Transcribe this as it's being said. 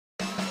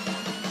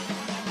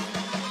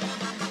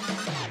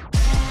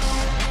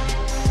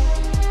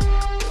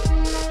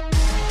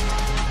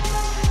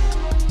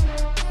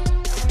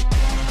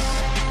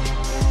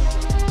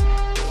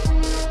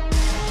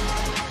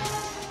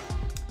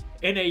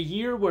in a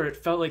year where it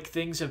felt like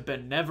things have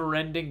been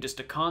never-ending, just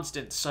a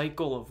constant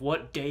cycle of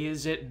what day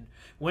is it and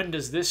when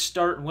does this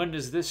start and when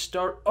does this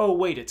start? Oh,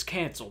 wait, it's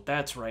canceled.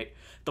 That's right.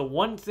 The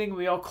one thing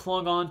we all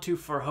clung on to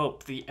for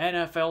hope, the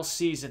NFL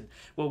season,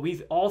 what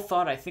we all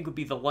thought I think would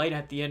be the light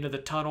at the end of the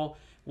tunnel,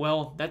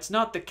 well, that's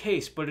not the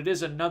case, but it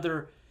is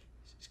another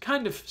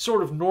kind of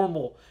sort of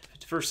normal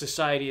for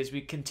society as we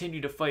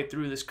continue to fight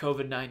through this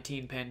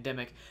COVID-19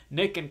 pandemic.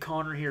 Nick and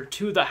Connor here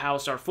to the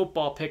house, our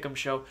football pick'em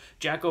show.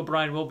 Jack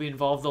O'Brien will be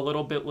involved a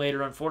little bit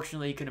later.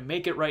 Unfortunately, he couldn't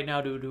make it right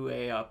now due to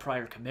a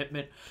prior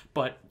commitment.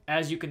 But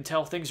as you can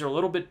tell, things are a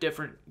little bit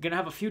different. Going to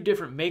have a few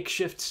different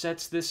makeshift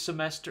sets this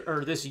semester,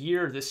 or this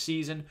year, this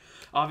season.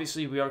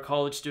 Obviously, we are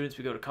college students.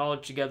 We go to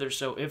college together.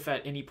 So if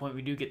at any point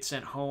we do get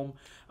sent home,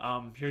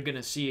 you're going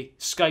to see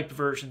Skype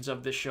versions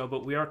of this show.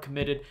 But we are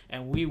committed,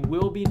 and we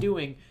will be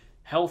doing,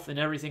 health and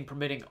everything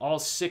permitting, all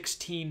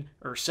 16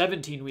 or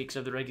 17 weeks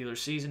of the regular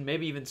season,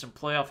 maybe even some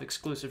playoff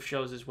exclusive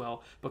shows as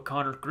well. But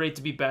Connor, great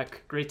to be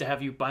back. Great to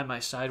have you by my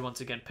side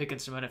once again, picking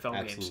some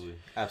NFL games.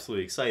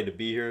 Absolutely excited to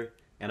be here.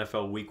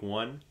 NFL Week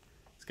 1.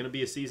 It's going to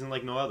be a season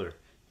like no other.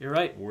 You're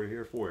right. We're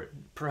here for it.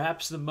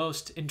 Perhaps the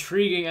most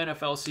intriguing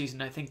NFL season.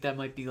 I think that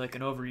might be like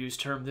an overused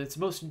term. It's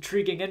the most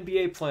intriguing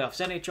NBA playoffs,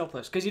 NHL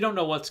playoffs, because you don't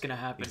know what's going to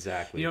happen.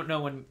 Exactly. You don't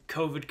know when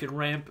COVID could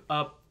ramp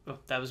up. Oh,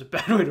 that was a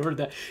bad way to word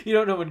that. You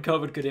don't know when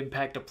COVID could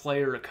impact a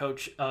player, a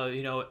coach,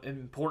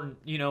 important,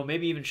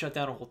 maybe even shut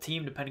down a whole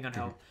team depending on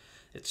how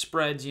it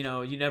spreads.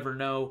 You never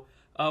know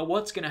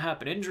what's going to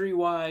happen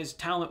injury-wise,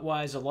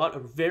 talent-wise. A lot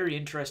of very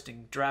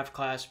interesting draft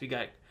class. We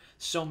got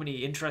so many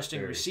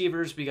interesting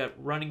receivers. We got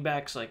running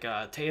backs like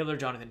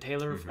Jonathan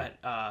Taylor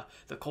at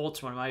the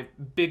Colts, one of my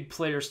big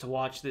players to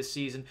watch this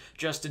season.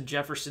 Justin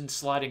Jefferson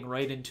sliding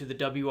right into the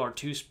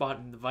WR2 spot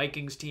in the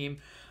Vikings team.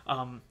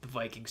 The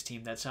Vikings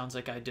team. That sounds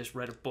like I just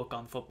read a book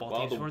on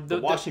football teams. The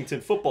Washington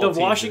football team. The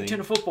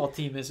Washington football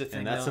team is a thing.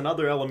 And that's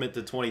another element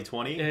to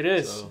 2020. It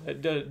is. So.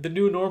 The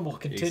new normal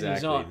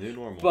continues on. New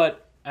normal.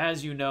 But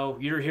as you know,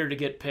 you're here to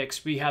get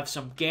picks. We have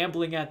some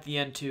gambling at the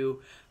end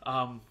too.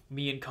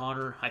 Me and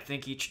Connor, I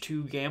think each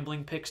 2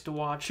 gambling picks to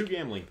watch. 2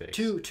 gambling picks.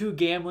 Two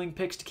gambling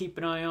picks to keep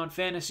an eye on.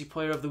 Fantasy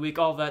player of the week,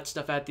 all that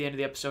stuff at the end of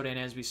the episode. And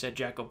as we said,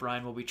 Jack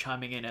O'Brien will be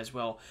chiming in as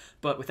well.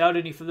 But without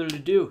any further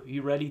ado,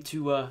 you ready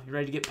to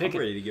get picking? I'm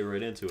ready to get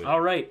right into it.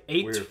 All right,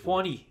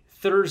 8:20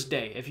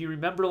 Thursday. If you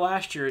remember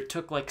last year, it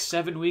took like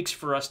 7 weeks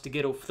for us to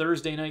get a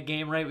Thursday night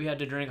game right. We had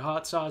to drink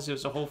hot sauce. It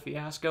was a whole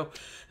fiasco.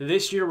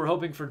 This year, we're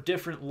hoping for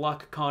different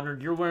luck, Connor.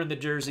 You're wearing the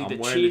jersey. I'm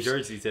wearing the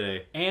jersey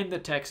today. And the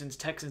Texans.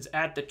 Texans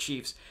at the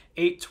Chiefs.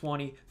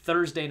 8:20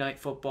 Thursday night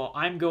football.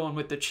 I'm going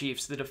with the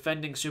Chiefs, the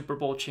defending Super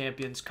Bowl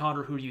champions.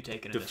 Connor, who are you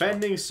taking in this one?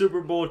 Defending Super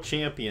Bowl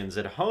champions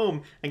at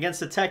home against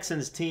the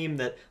Texans team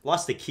that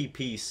lost a key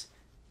piece,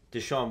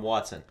 Deshaun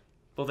Watson.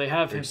 Well, they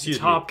have him. It's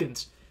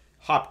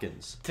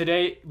Hopkins.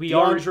 Today, we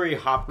are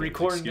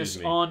recording this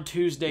on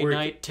Tuesday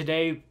night.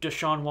 Today,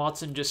 Deshaun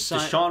Watson just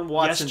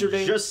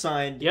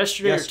signed.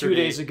 Yesterday or 2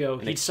 days ago.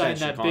 He signed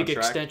that big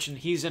extension.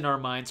 He's in our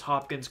minds.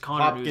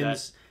 Connor knew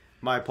that.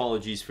 My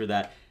apologies for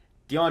that.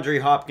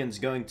 DeAndre Hopkins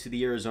going to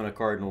the Arizona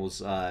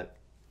Cardinals.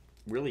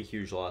 Really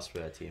huge loss for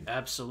that team.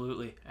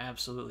 Absolutely.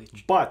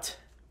 But,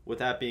 with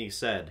that being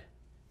said,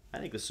 I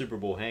think the Super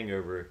Bowl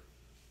hangover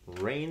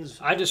reigns.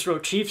 I just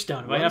wrote Chiefs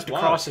down. Do I have to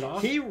cross it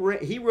off? He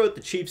wrote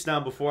the Chiefs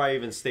down before I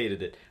even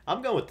stated it.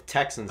 I'm going with the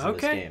Texans in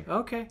this game.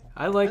 Okay.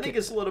 I think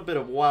it's a little bit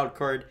of a wild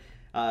card.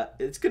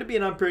 It's going to be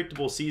an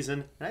unpredictable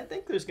season, and I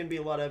think there's going to be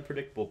a lot of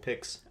unpredictable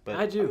picks. But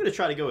I'm going to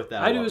try to go with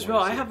that. I do as well.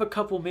 I have a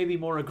couple maybe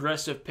more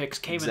aggressive picks.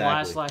 Came in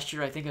last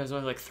year. I think I was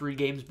only like 3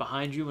 games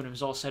behind you when it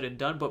was all said and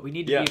done. But we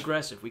need to be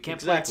aggressive. We can't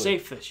play it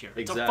safe this year.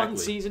 It's a fun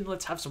season.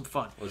 Let's have some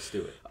fun. Let's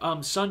do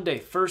it. Sunday,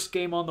 first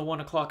game on the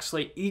 1 o'clock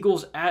slate.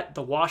 Eagles at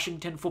the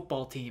Washington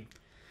football team.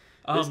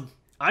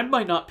 I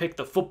might not pick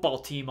the football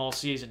team all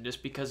season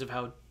just because of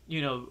how,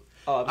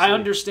 I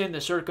understand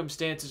the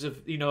circumstances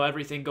of,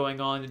 everything going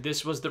on.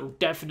 This was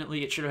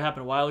definitely, it should have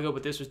happened a while ago,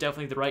 but this was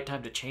definitely the right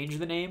time to change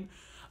the name.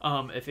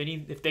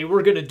 If they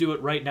were going to do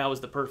it right now is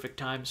the perfect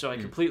time. So I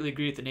completely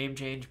agree with the name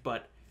change,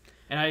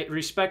 and I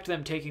respect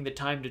them taking the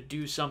time to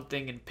do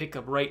something and pick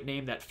a right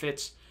name that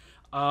fits.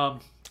 But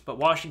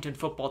Washington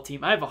football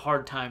team, I have a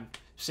hard time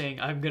saying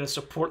I'm going to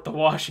support the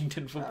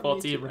Washington football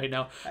team right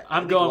now.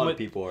 I'm going with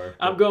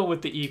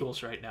the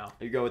Eagles right now.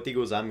 You go with the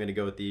Eagles. I'm going to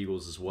go with the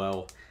Eagles as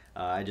well.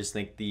 I just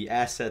think the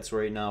assets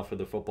right now for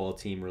the football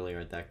team really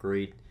aren't that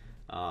great.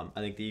 I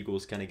think the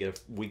Eagles kind of get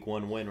a Week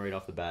 1 win right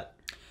off the bat.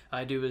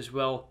 I do as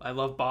well. I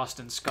love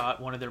Boston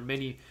Scott, one of their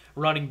many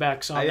running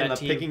backs on that team. I ended up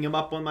picking him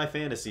up on my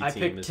fantasy team. I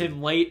picked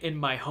him late in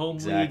my home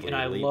league, and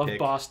I love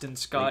Boston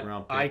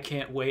Scott. I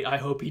can't wait. I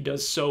hope he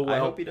does so well. I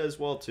hope he does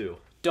well, too.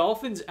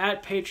 Dolphins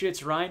at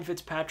Patriots. Ryan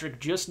Fitzpatrick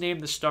just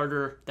named the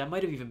starter. That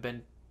might have even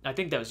been, I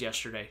think that was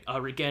yesterday.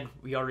 Again,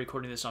 we are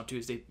recording this on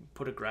Tuesday.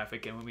 Put a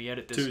graphic in when we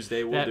edit this.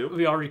 Tuesday, we'll do.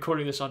 We are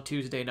recording this on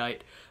Tuesday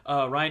night.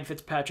 Ryan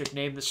Fitzpatrick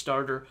named the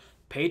starter.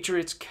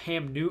 Patriots,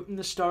 Cam Newton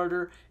the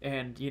starter.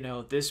 And,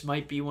 this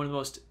might be one of the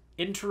most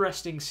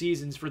interesting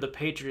seasons for the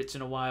Patriots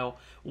in a while.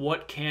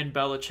 What can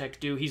Belichick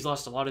do? He's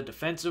lost a lot of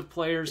defensive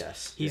players.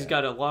 Yes. He's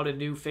got a lot of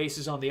new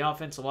faces on the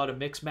offense, a lot of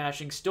mix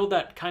mashing. Still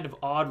that kind of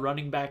odd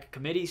running back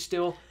committee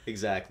still.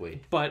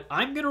 Exactly. But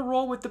I'm going to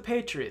roll with the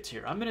Patriots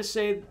here. I'm going to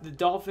say the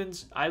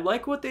Dolphins, I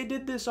like what they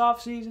did this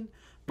offseason,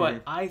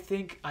 but I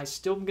think I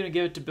still am going to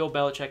give it to Bill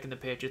Belichick and the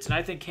Patriots. And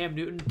I think Cam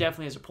Newton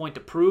definitely has a point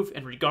to prove.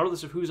 And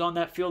regardless of who's on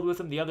that field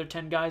with him, the other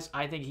 10 guys,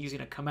 I think he's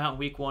going to come out in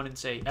week 1 and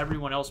say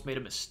everyone else made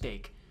a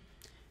mistake.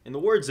 In the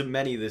words of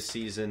many this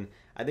season,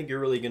 I think you're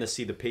really going to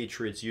see the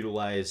Patriots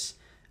utilize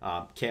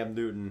Cam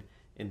Newton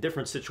in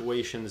different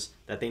situations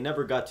that they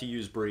never got to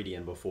use Brady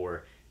in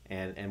before.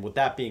 And with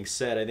that being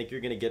said, I think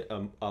you're going to get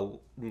a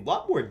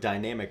lot more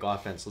dynamic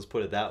offense, let's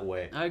put it that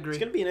way. I agree. It's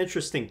going to be an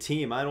interesting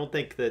team. I don't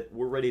think that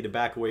we're ready to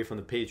back away from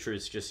the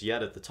Patriots just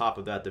yet at the top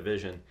of that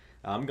division.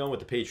 I'm going with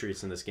the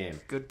Patriots in this game.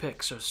 Good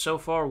pick. So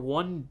far,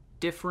 one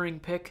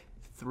differing pick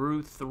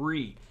through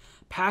 3.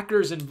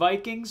 Packers and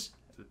Vikings.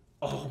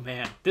 Oh,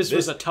 man. This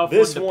was a tough one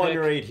to pick. This one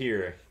right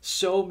here.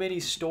 So many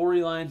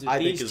storylines with I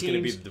these think it's teams.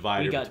 going to be the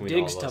divider we got between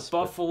Diggs all of to us,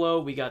 Buffalo.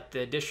 We got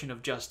the addition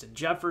of Justin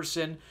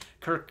Jefferson.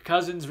 Kirk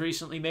Cousins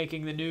recently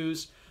making the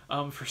news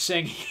for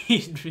saying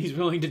he's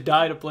willing to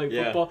die to play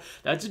football.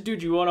 That's a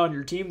dude you want on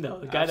your team, though.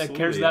 The guy that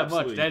cares that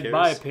much. That's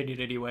my opinion,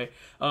 anyway.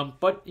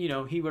 But,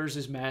 he wears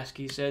his mask,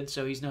 he said,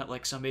 so he's not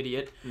like some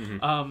idiot.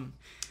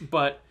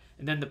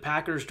 And then the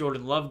Packers,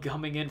 Jordan Love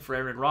coming in for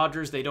Aaron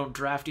Rodgers. They don't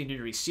draft any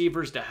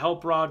receivers to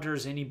help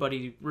Rodgers,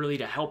 anybody really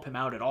to help him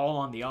out at all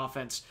on the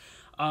offense.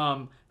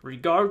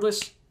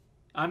 Regardless,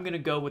 I'm going to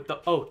go with the...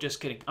 Oh,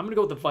 just kidding. I'm going to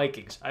go with the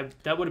Vikings.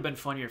 That would have been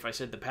funnier if I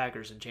said the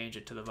Packers and changed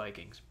it to the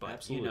Vikings. But,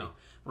 Absolutely.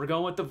 We're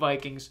going with the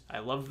Vikings. I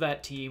love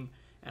that team,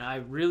 and I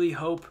really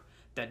hope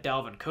that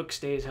Dalvin Cook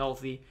stays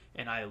healthy,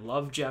 and I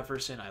love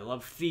Jefferson. I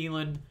love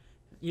Thielen.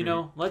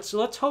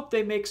 Let's hope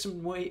they make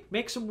some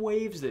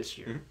waves this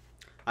year.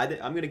 I'm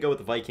going to go with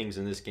the Vikings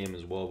in this game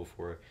as well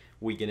before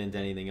we get into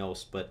anything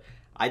else. But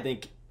I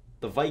think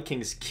the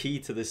Vikings' key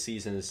to this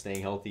season is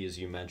staying healthy, as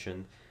you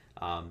mentioned.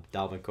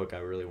 Dalvin Cook, I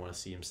really want to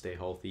see him stay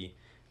healthy.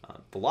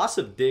 The loss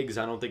of Diggs,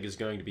 I don't think is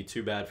going to be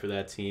too bad for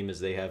that team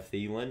as they have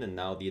Thielen and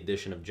now the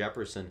addition of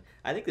Jefferson.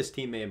 I think this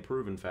team may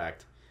improve, in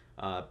fact.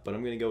 But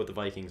I'm going to go with the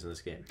Vikings in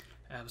this game.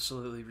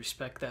 Absolutely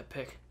respect that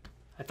pick.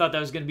 I thought that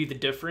was going to be the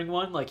differing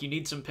one. Like, you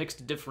need some picks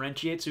to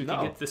differentiate so you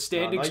can get the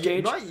standings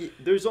change.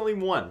 There's only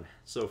one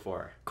so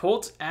far.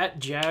 Colts at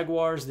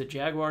Jaguars. The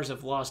Jaguars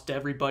have lost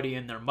everybody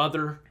and their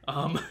mother.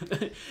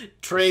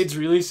 Trades,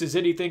 releases,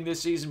 anything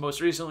this season. Most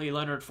recently,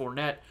 Leonard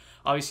Fournette.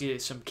 Obviously,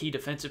 some key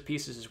defensive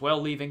pieces as well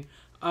leaving.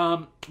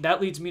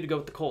 That leads me to go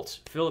with the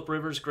Colts. Phillip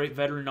Rivers, great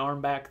veteran arm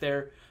back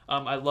there.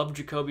 I love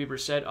Jacoby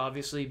Brissett.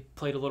 Obviously,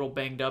 played a little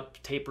banged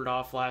up, tapered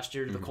off last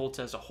year. The Colts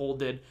as a whole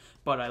did.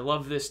 But I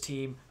love this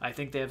team. I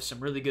think they have some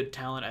really good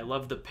talent. I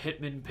love the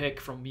Pittman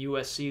pick from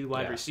USC, the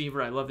wide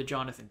receiver. I love the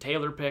Jonathan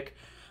Taylor pick.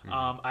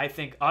 I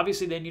think,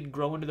 obviously, they need to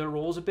grow into their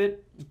roles a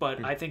bit,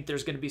 but I think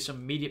there's going to be some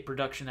immediate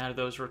production out of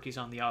those rookies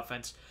on the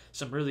offense,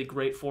 some really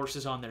great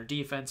forces on their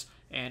defense,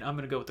 and I'm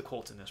going to go with the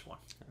Colts in this one.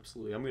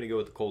 Absolutely. I'm going to go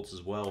with the Colts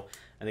as well.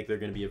 I think they're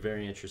going to be a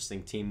very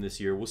interesting team this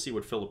year. We'll see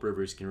what Phillip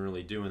Rivers can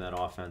really do in that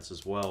offense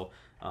as well.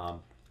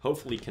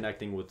 Hopefully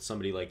connecting with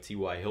somebody like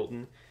T.Y.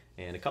 Hilton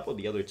and a couple of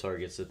the other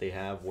targets that they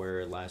have,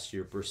 where last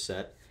year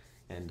Brissett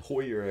and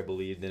Hoyer, I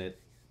believe, didn't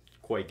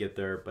quite get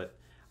there, but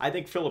I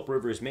think Phillip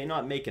Rivers may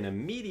not make an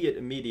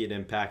immediate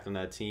impact on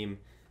that team,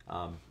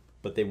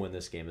 but they win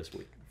this game this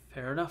week.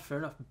 Fair enough.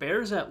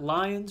 Bears at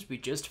Lions. We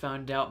just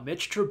found out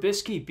Mitch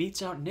Trubisky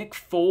beats out Nick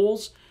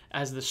Foles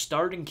as the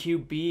starting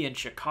QB in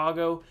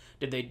Chicago.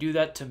 Did they do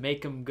that to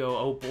make him go,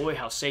 oh boy,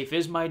 how safe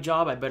is my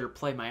job? I better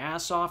play my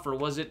ass off. Or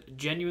was it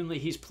genuinely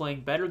he's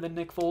playing better than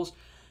Nick Foles?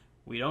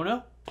 We don't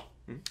know.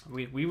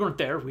 We weren't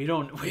there. We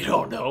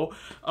don't know.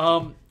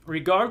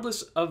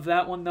 Regardless of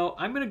that one, though,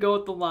 I'm going to go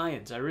with the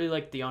Lions. I really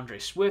like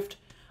DeAndre Swift.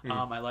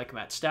 I like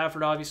Matt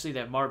Stafford, obviously. They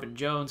have Marvin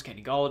Jones,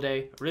 Kenny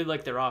Golladay. I really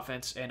like their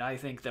offense, and I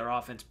think their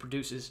offense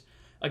produces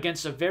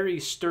against a very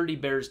sturdy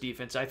Bears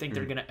defense. I think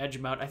they're going to edge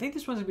them out. I think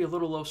this one's going to be a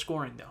little low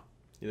scoring, though.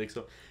 You think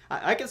so?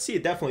 I can see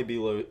it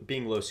definitely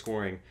being low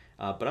scoring,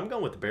 but I'm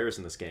going with the Bears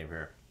in this game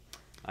here.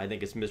 I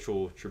think it's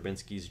Mitchell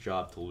Trubisky's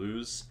job to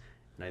lose,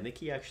 and I think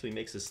he actually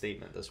makes a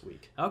statement this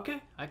week.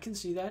 Okay, I can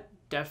see that.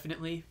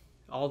 Definitely.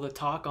 All the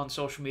talk on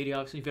social media,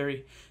 obviously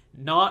very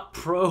not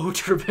pro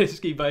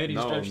Trubisky by any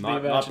stretch of the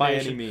imagination. Not by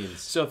any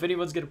means. So if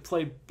anyone's going to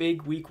play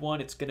big week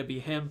 1, it's going to be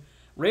him.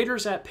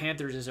 Raiders at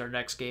Panthers is our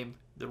next game.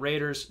 The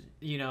Raiders,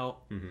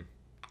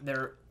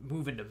 they're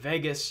moving to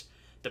Vegas.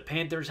 The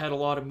Panthers had a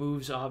lot of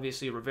moves.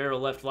 Obviously, Rivera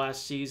left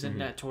last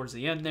season towards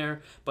the end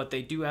there. But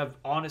they do have,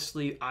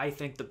 honestly, I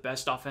think the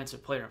best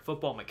offensive player in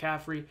football,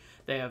 McCaffrey.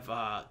 They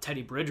have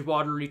Teddy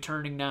Bridgewater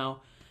returning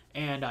now.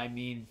 And, I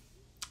mean,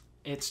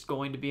 it's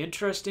going to be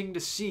interesting to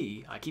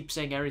see. I keep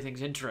saying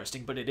everything's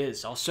interesting, but it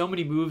is. So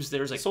many moves.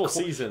 There's like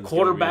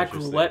quarterback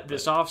roulette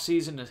this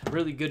offseason, a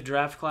really good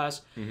draft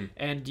class.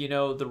 And,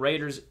 the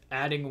Raiders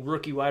adding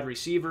rookie wide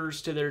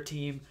receivers to their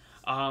team.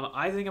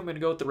 I think I'm going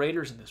to go with the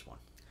Raiders in this one.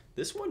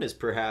 This one is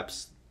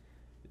perhaps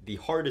the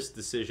hardest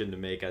decision to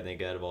make, I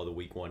think, out of all the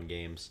Week 1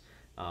 games.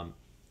 I'm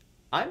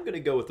going to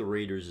go with the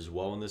Raiders as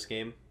well in this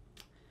game.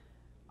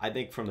 I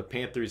think from the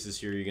Panthers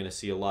this year, you're going to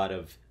see a lot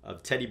of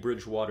Teddy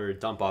Bridgewater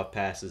dump-off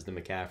passes to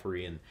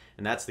McCaffrey, and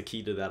that's the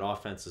key to that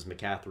offense is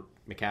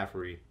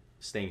McCaffrey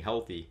staying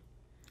healthy.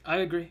 I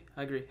agree.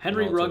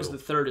 Henry Ruggs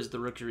III is the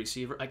rookie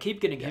receiver. I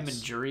keep getting him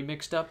and Jury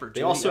mixed up.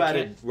 They also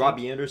added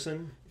Robbie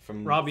Anderson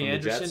from the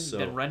Jets,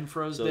 then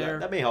Renfro's there.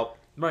 That may help.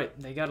 Right,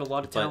 they got a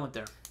lot of talent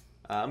there.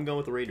 I'm going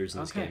with the Raiders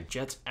in this game.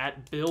 Jets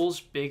at Bills,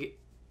 big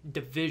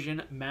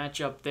division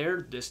matchup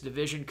there. This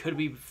division could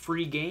be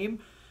free game.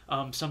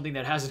 Something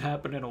that hasn't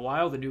happened in a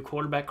while. The new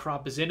quarterback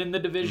crop is in the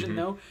division,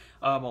 though.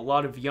 A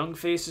lot of young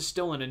faces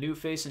still, and a new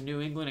face in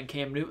New England and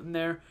Cam Newton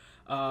there.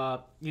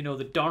 The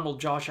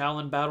Darnold-Josh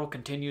Allen battle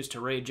continues to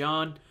rage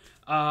on.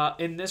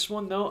 In this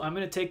one, though, I'm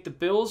going to take the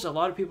Bills. A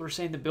lot of people are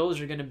saying the Bills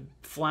are going to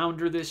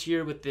flounder this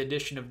year with the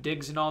addition of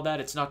Diggs and all that.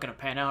 It's not going to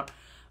pan out.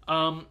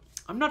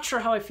 I'm not sure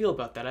how I feel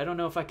about that. I don't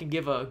know if I can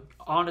give a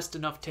honest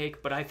enough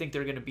take, but I think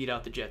they're going to beat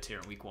out the Jets here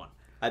in Week 1.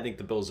 I think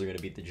the Bills are going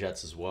to beat the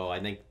Jets as well. I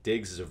think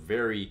Diggs is a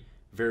very,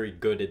 very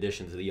good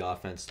addition to the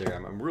offense there.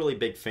 I'm a really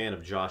big fan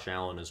of Josh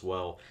Allen as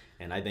well,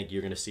 and I think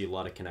you're going to see a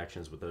lot of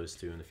connections with those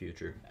two in the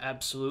future.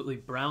 Absolutely.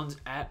 Browns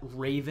at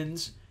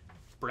Ravens.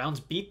 Browns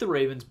beat the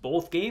Ravens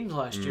both games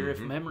last year, if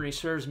memory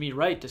serves me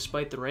right,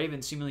 despite the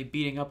Ravens seemingly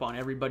beating up on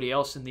everybody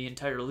else in the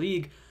entire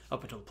league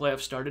up until the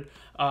playoffs started.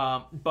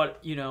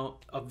 But,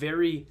 a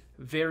very,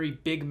 very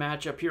big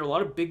matchup here. A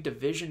lot of big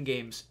division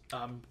games,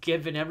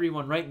 giving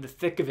everyone right in the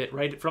thick of it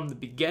right from the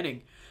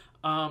beginning.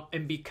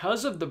 And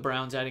because of the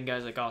Browns adding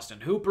guys like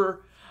Austin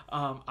Hooper,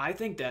 I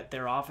think that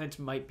their offense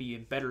might be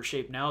in better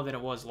shape now than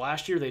it was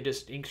last year. They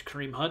just inked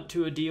Kareem Hunt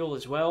to a deal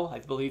as well. I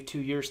believe 2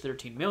 years,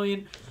 $13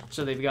 million.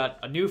 So they've got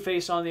a new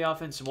face on the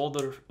offense. Some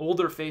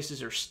older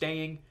faces are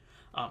staying.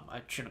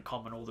 I shouldn't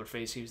call him an older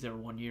face. He was there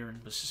 1 year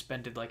and was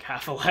suspended like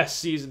half of last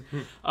season.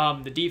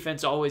 The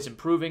defense always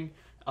improving.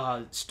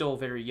 Still a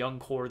very young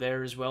core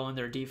there as well, and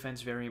their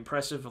defense very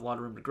impressive. A lot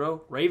of room to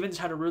grow. Ravens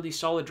had a really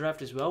solid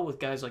draft as well with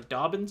guys like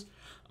Dobbins.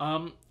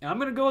 I'm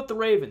going to go with the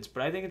Ravens,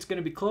 but I think it's going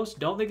to be close.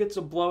 Don't think it's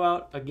a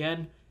blowout.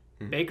 Again,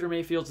 Baker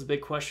Mayfield's the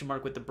big question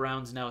mark with the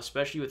Browns now,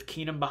 especially with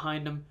Keenum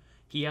behind him.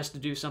 He has to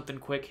do something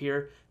quick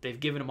here. They've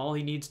given him all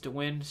he needs to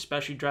win,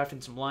 especially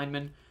drafting some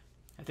linemen.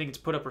 I think it's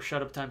put up or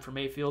shut up time for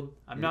Mayfield.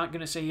 I'm not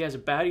going to say he has a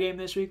bad game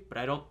this week, but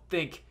I don't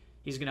think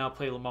he's going to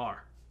outplay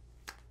Lamar.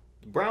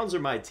 The Browns are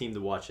my team to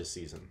watch this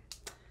season.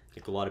 I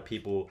think a lot of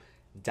people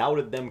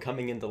doubted them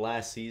coming into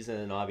last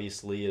season, and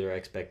obviously their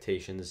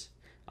expectations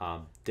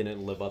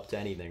didn't live up to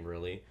anything,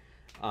 really.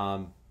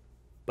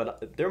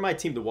 But they're my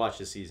team to watch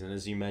this season.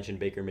 As you mentioned,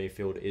 Baker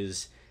Mayfield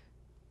is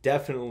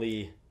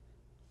definitely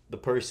the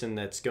person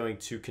that's going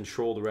to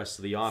control the rest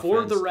of the offense.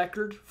 For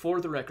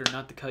the record,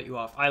 not to cut you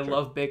off, I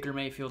love Baker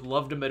Mayfield,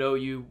 loved him at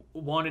OU,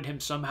 wanted him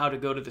somehow to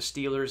go to the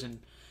Steelers, and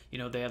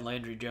they had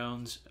Landry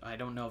Jones. I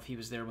don't know if he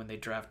was there when they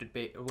drafted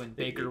when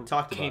Baker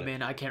came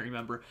in. I can't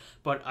remember.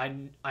 But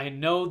I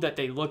know that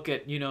they look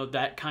at,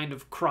 that kind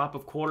of crop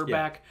of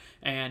quarterback,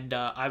 and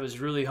I was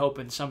really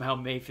hoping somehow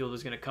Mayfield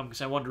was going to come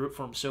because I wanted to root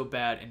for him so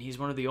bad, and he's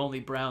one of the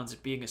only Browns,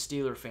 being a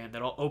Steeler fan,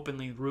 that I'll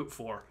openly root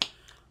for.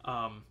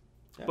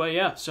 But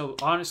yeah, so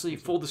honestly,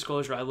 full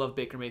disclosure, I love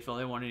Baker Mayfield.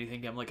 I don't want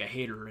anything. I'm like a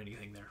hater or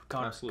anything there.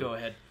 Connor, Absolutely. Go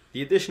ahead.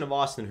 The addition of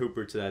Austin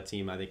Hooper to that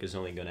team, I think, is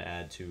only going to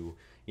add to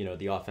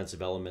the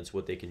offensive elements,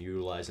 what they can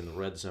utilize in the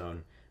red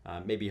zone.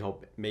 Maybe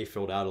help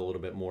Mayfield out a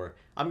little bit more.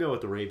 I'm going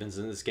with the Ravens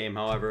in this game,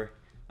 however.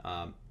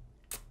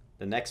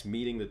 The next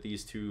meeting that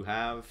these two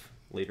have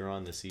later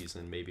on this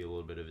season may be a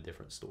little bit of a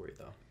different story,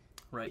 though.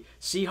 Right.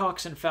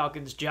 Seahawks and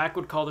Falcons. Jack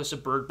would call this a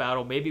bird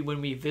battle. Maybe when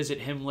we visit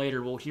him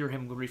later, we'll hear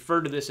him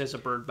refer to this as a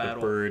bird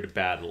battle. The bird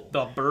battle.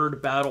 The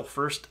bird battle,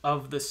 first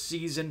of the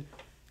season.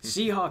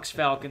 Seahawks,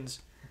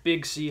 Falcons.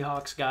 Big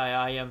Seahawks guy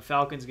I am.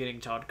 Falcons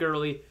getting Todd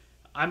Gurley.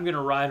 I'm going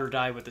to ride or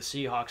die with the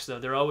Seahawks, though.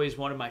 They're always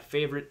one of my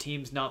favorite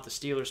teams, not the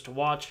Steelers, to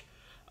watch.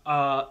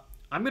 I'm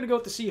going to go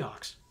with the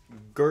Seahawks.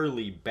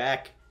 Gurley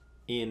back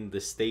in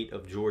the state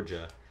of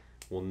Georgia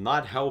will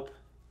not help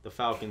the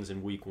Falcons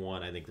in Week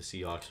 1. I think the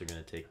Seahawks are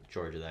going to take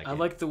charge of that game. I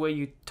like the way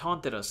you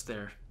taunted us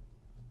there.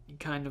 You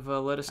kind of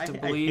led us to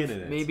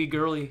believe maybe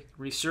Gurley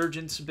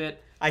resurgence a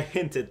bit. I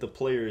hinted the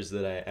players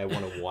that I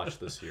want to watch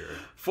this year.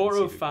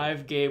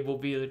 4:05 game will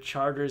be the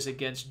Chargers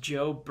against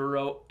Joe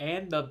Burrow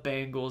and the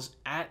Bengals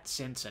at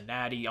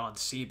Cincinnati on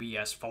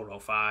CBS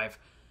 4:05.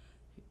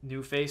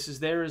 New faces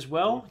there as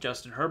well.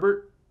 Justin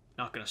Herbert,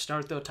 not going to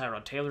start though.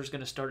 Tyrod Taylor's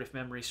going to start if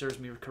memory serves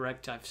me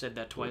correct. I've said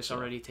that twice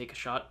already. Take a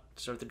shot.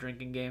 Start the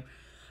drinking game.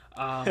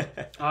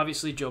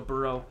 Obviously, Joe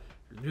Burrow,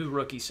 new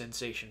rookie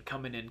sensation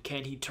coming in.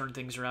 Can he turn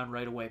things around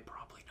right away?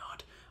 Probably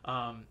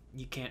not.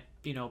 You can't,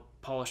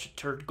 polish a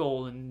turd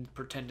gold and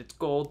pretend it's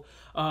gold.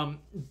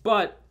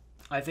 But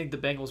I think the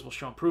Bengals will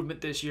show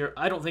improvement this year.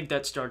 I don't think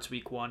that starts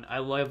Week 1. I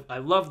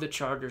love the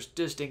Chargers.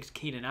 Distinct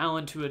Keenan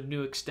Allen to a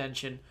new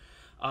extension.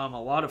 A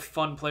lot of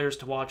fun players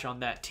to watch on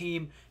that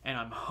team, and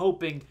I'm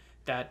hoping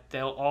that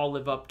they'll all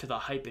live up to the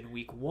hype in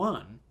Week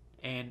 1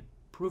 and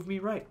prove me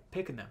right,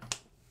 picking them.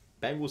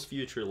 Bengals'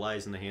 future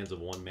lies in the hands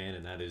of one man,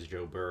 and that is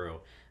Joe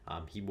Burrow.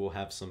 He will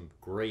have some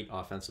great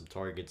offensive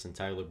targets in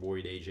Tyler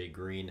Boyd, A.J.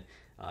 Green,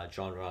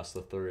 John Ross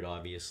III,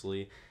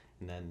 obviously,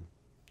 and then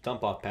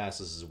dump off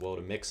passes as well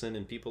to Mixon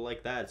and people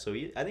like that. So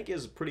I think he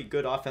has a pretty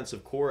good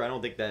offensive core. I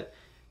don't think that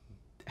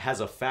has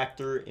a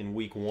factor in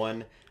week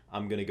 1.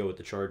 I'm going to go with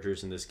the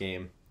Chargers in this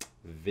game,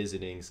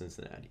 visiting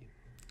Cincinnati.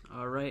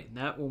 All right, and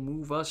that will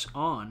move us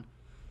on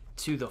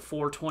to the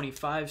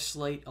 425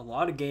 slate. A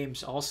lot of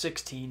games, all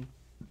 16.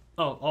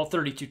 Oh, all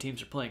 32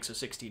 teams are playing, so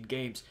 16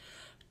 games.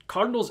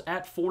 Cardinals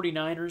at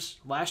 49ers.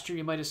 Last year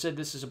you might have said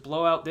this is a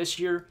blowout. This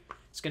year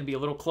it's going to be a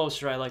little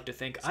closer, I like to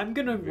think. I'm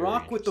going to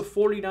rock with the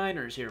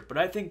 49ers here, but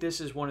I think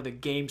this is one of the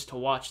games to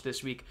watch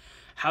this week.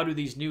 How do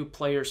these new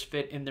players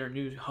fit in their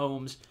new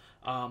homes,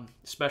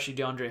 especially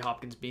DeAndre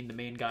Hopkins being the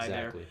main guy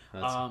there.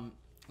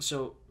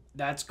 So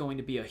that's going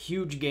to be a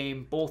huge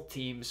game. Both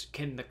teams.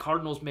 Can the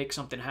Cardinals make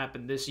something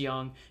happen this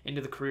young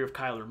into the career of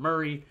Kyler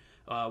Murray?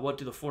 What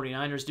do the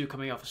 49ers do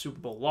coming off a Super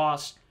Bowl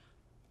loss?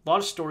 A lot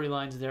of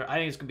storylines there. I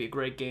think it's going to be a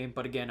great game,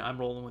 but again, I'm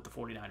rolling with the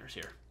 49ers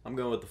here. I'm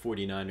going with the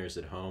 49ers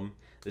at home.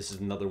 This is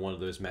another one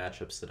of those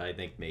matchups that I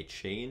think may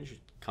change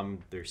come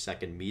their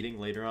second meeting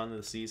later on in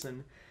the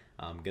season.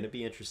 Going to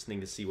be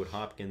interesting to see what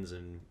Hopkins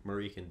and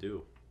Murray can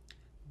do.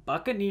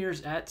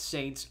 Buccaneers at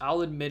Saints.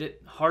 I'll admit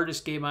it,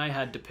 hardest game I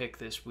had to pick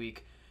this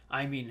week.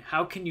 I mean,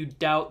 how can you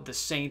doubt the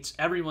Saints?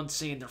 Everyone's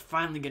saying they're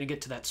finally going to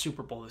get to that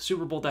Super Bowl. The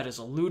Super Bowl that has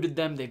eluded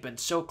them. They've been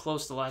so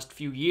close the last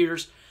few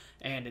years,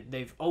 and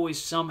they've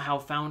always somehow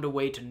found a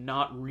way to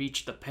not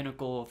reach the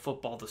pinnacle of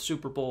football, the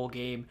Super Bowl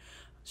game.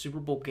 Super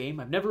Bowl game?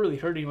 I've never really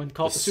heard anyone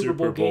call it the Super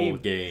Bowl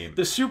game.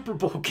 The Super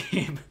Bowl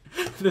game.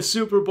 The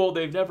Super Bowl,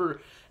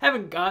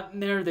 haven't gotten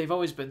there. They've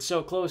always been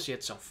so close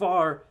yet so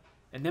far.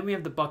 And then we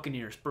have the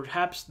Buccaneers,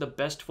 perhaps the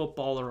best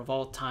footballer of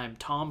all time,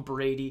 Tom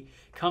Brady,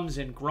 comes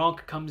in.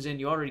 Gronk comes in.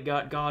 You already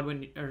got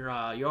Godwin,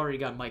 or you already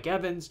got Mike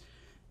Evans.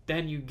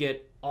 Then you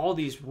get all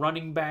these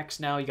running backs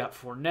now. You got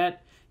Fournette.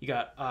 You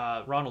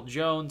got Ronald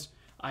Jones.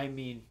 I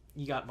mean,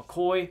 you got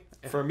McCoy.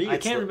 For me, I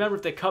can't remember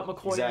if they cut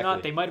McCoy or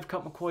not. They might have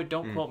cut McCoy.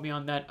 Don't quote me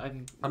on that.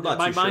 I'm not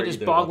my too sure mind is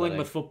either boggling about that,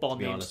 with football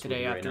names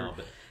today right after now,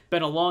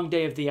 been a long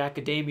day of the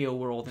academia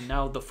world, and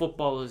now the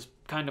football is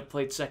kind of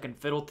played second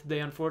fiddle today,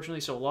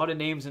 unfortunately. So a lot of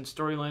names and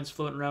storylines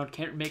floating around.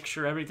 Can't make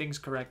sure everything's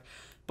correct.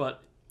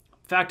 But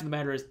fact of the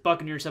matter is,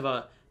 Buccaneers have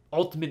a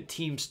ultimate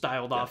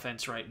team-styled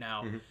offense right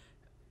now. Mm-hmm.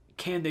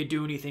 Can they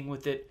do anything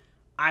with it?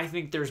 I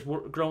think there's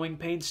growing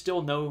pains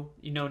still. No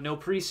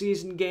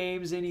preseason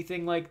games,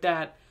 anything like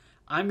that.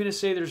 I'm going to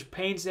say there's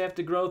pains they have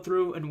to grow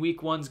through, and week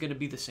 1's going to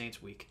be the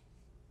Saints' week.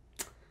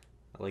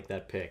 I like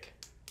that pick.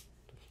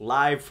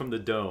 Live from the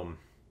Dome.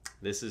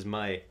 This is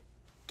my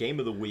game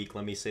of the week.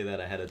 Let me say that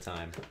ahead of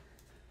time.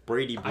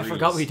 Brady Breeze. I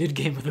forgot we did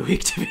game of the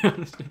week, to be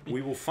honest.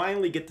 We will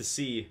finally get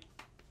to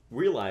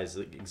realize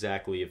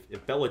exactly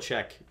if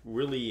Belichick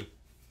really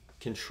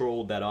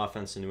controlled that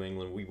offense in New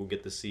England, we will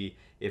get to see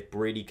if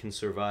Brady can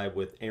survive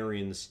with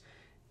Arians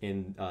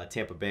in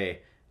Tampa Bay.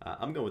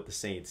 I'm going with the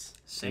Saints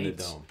in the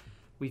Dome.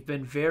 We've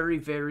been very,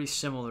 very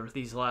similar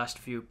these last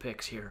few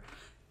picks here.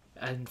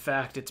 In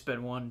fact, it's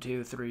been 1,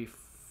 2, 3,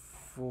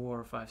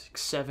 4, 5,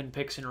 6, 7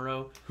 picks in a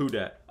row. Who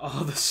dat?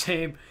 All the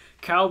same.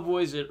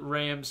 Cowboys at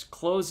Rams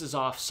closes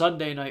off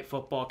Sunday Night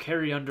Football.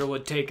 Carrie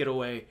Underwood, take it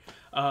away.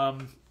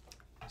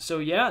 So,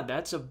 yeah,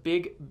 that's a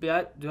big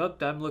bet.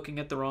 I'm looking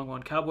at the wrong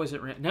one. Cowboys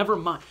at Rams. Never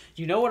mind.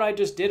 You know what I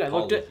just did? I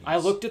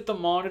looked at the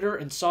monitor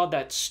and saw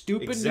that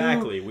stupid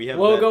new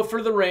logo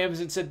for the Rams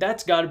and said,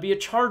 that's got to be a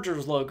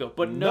Chargers logo.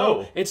 But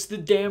no, it's the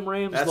damn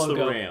Rams logo.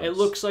 The Rams. It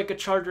looks like a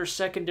Chargers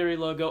secondary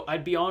logo.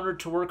 I'd be honored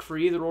to work for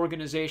either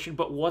organization,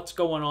 but what's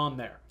going on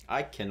there?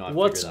 I cannot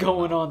What's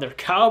going on there?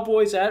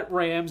 Cowboys at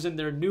Rams and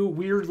their new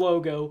weird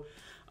logo.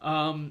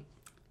 I'm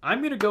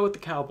going to go with the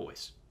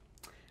Cowboys.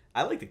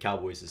 I like the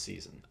Cowboys this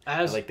season.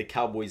 I like the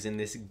Cowboys in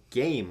this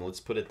game. Let's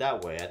put it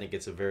that way. I think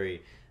it's a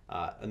very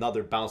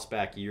another bounce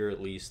back year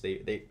at least.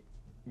 They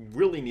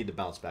really need to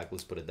bounce back.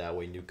 Let's put it that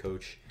way. New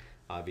coach,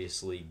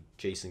 obviously.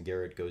 Jason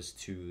Garrett goes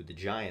to the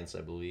Giants, I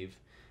believe.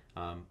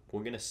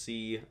 We're gonna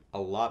see a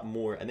lot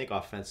more. I think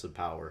offensive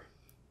power.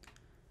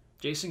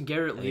 Jason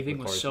Garrett leaving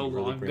was so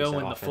long ago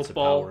in the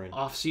football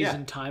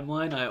offseason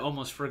timeline. I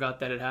almost forgot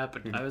that it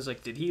happened. Mm-hmm. I was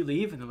like, did he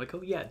leave? And they're like,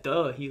 oh, yeah,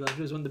 duh. He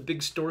was one of the big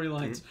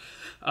storylines.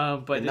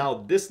 But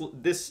now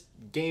this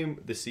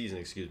game, this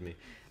season,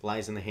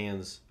 lies in the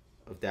hands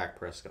of Dak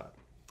Prescott.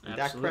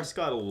 Dak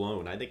Prescott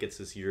alone, I think it's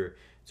this year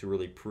to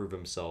really prove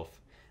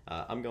himself.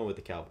 I'm going with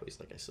the Cowboys,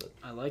 like I said.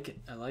 I like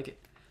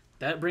it.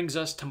 That brings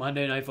us to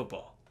Monday Night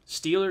Football.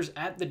 Steelers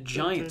at the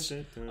Giants,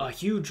 a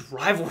huge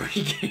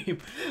rivalry game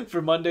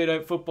for Monday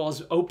Night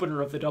Football's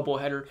opener of the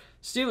doubleheader.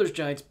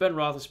 Steelers-Giants, Ben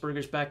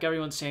Roethlisberger's back.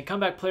 Everyone's saying,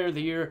 comeback player of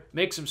the year,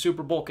 make some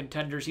Super Bowl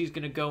contenders. He's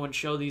going to go and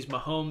show these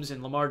Mahomes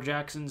and Lamar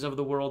Jacksons of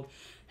the world,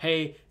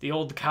 hey, the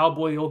old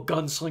cowboy, the old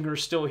gunslinger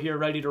is still here,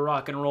 ready to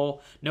rock and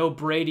roll. No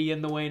Brady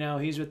in the way now.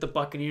 He's with the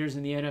Buccaneers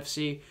in the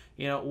NFC.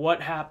 You know, what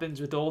happens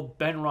with old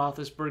Ben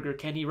Roethlisberger?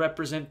 Can he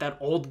represent that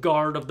old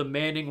guard of the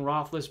Manning,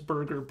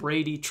 Roethlisberger,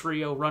 Brady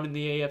trio running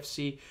the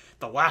AFC?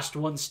 The last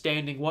one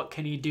standing, what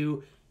can he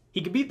do? He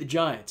can beat the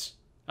Giants.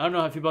 I don't know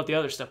how you feel about the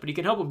other stuff, but he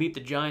can help him beat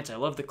the Giants. I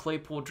love the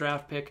Claypool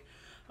draft pick.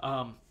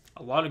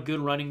 A lot of good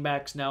running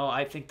backs now.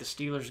 I think the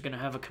Steelers are going to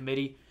have a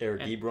committee.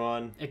 Eric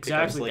Ebron.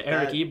 Exactly, like the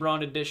Eric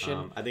Ebron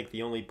edition. I think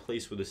the only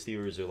place where the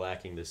Steelers are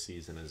lacking this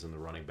season is in the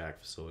running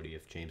back facility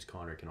if James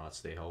Conner cannot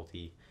stay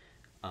healthy.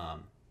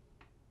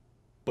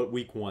 But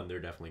week 1, they're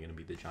definitely going to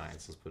beat the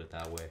Giants. Let's put it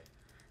that way.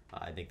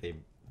 I think they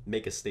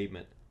make a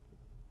statement,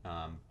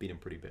 beat them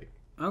pretty big.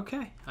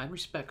 Okay, I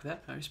respect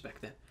that.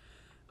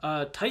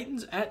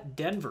 Titans at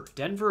Denver.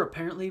 Denver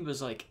apparently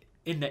was like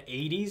in the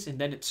 80s, and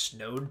then it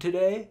snowed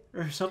today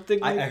or something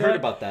like that. I heard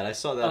about that. I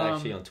saw that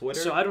actually on Twitter.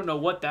 So I don't know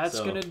what that's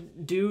going to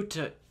do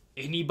to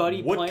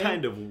anybody playing. What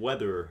kind of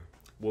weather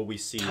will we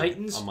see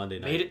Titans on Monday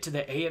night? Made it to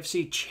the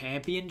AFC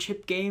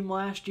Championship game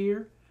last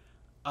year.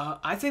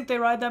 I think they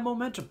ride that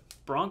momentum.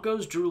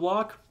 Broncos, Drew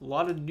Lock, a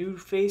lot of new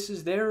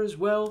faces there as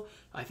well.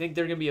 I think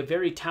they're going to be a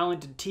very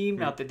talented team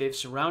now that they've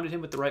surrounded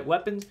him with the right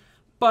weapons.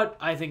 But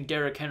I think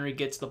Derrick Henry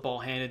gets the ball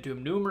handed to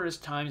him numerous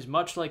times,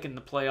 much like in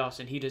the playoffs,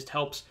 and he just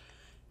helps,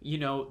 you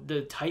know,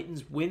 the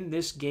Titans win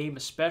this game,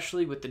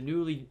 especially with the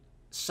newly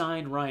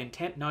signed Ryan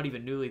Tannehill. Not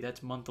even newly,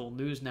 that's month-old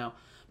news now.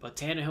 But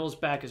Tannehill's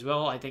back as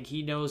well. I think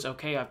he knows,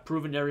 okay, I've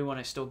proven to everyone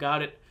I still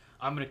got it.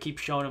 I'm going to keep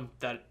showing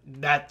them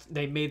that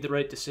they made the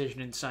right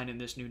decision in signing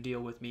this new deal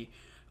with me.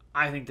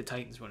 I think the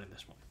Titans win in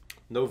this one.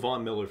 No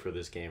Von Miller for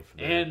this game.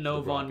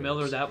 No Von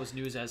Miller. That was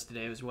news as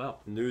today as well.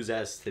 News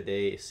as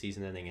today,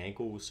 season-ending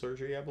ankle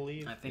surgery, I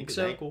believe. I think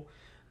so. Ankle.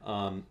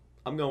 I'm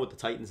going with the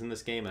Titans in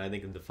this game, and I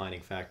think the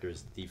defining factor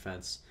is the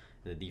defense,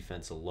 and the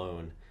defense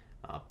alone.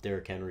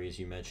 Derrick Henry, as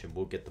you mentioned,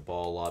 will get the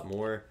ball a lot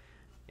more.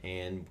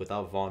 And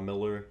without Von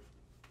Miller,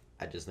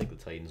 I just think the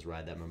Titans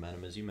ride that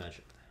momentum, as you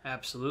mentioned.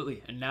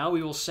 Absolutely. And now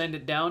we will send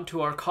it down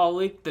to our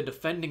colleague, the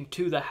defending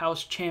To The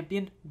House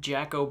champion,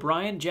 Jack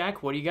O'Brien.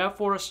 Jack, what do you got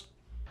for us?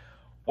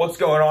 What's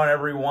going on,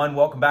 everyone?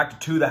 Welcome back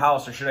to The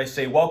House, or should I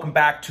say welcome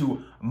back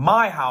to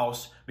my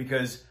house,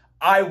 because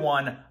I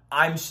won.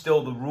 I'm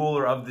still the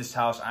ruler of this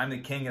house. I'm the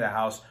king of the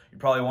house. You're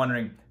probably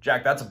wondering,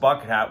 Jack, that's a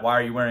bucket hat. Why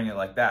are you wearing it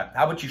like that?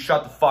 How about you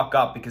shut the fuck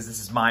up, because this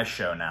is my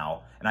show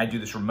now, and I do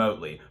this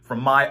remotely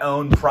from my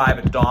own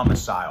private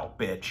domicile,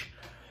 bitch.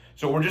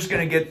 So we're just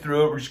going to get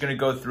through it. We're just going to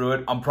go through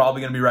it. I'm probably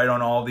going to be right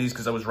on all of these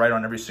because I was right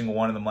on every single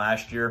one of them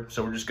last year.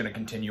 So we're just going to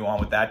continue on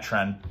with that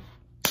trend.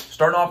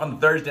 Starting off on the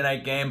Thursday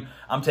night game,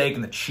 I'm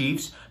taking the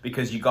Chiefs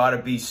because you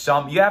have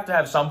to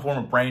have some form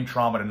of brain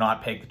trauma to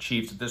not pick the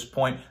Chiefs at this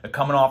point. They're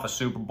coming off a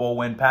Super Bowl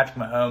win. Patrick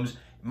Mahomes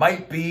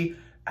might be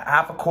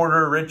half a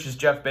quarter rich as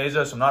Jeff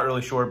Bezos. I'm not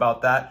really sure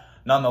about that.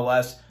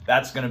 Nonetheless,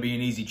 that's going to be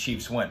an easy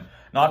Chiefs win.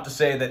 Not to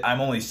say that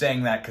I'm only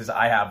saying that because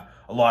I have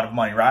a lot of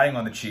money riding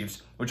on the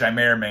Chiefs, which I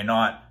may or may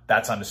not.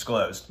 That's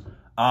undisclosed.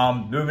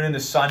 Moving into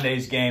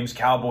Sunday's games,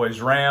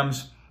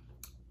 Cowboys-Rams.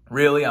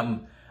 Really,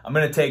 I'm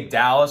going to take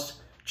Dallas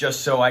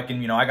just so I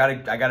can, I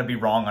gotta be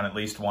wrong on at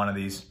least one of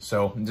these.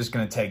 So I'm just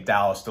going to take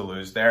Dallas to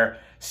lose there.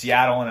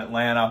 Seattle and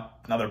Atlanta,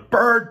 another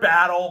bird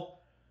battle.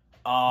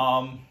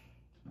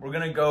 We're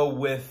going to go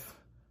with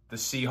the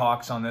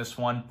Seahawks on this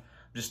one. I'm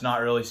just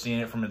not really seeing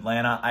it from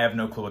Atlanta. I have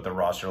no clue what the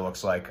roster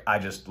looks like. I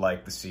just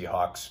like the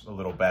Seahawks a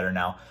little better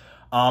now.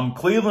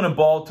 Cleveland and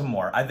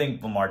Baltimore. I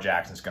think Lamar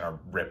Jackson's going to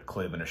rip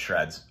Cleveland to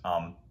shreds.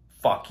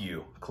 Fuck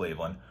you,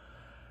 Cleveland.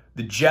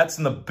 The Jets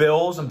and the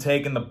Bills. I'm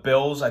taking the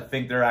Bills. I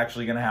think they're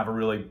actually going to have a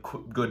really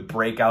good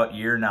breakout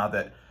year now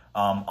that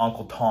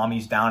Uncle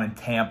Tommy's down in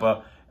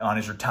Tampa on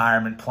his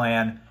retirement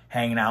plan,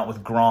 hanging out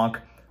with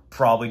Gronk,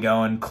 probably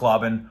going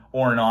clubbing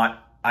or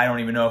not. I don't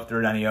even know if there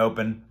are any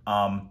open.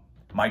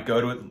 Might go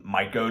to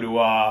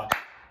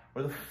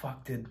where the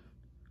fuck did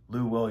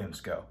Lou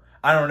Williams go?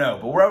 I don't know,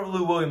 but wherever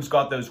Lou Williams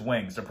got those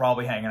wings, they're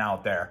probably hanging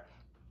out there.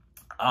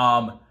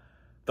 The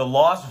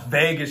Las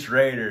Vegas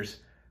Raiders,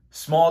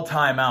 small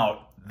timeout.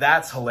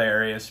 That's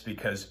hilarious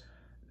because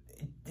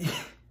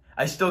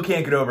I still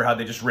can't get over how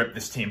they just ripped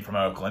this team from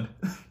Oakland,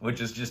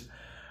 which is just,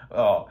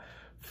 oh,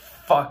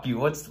 fuck you.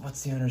 What's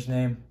the owner's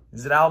name?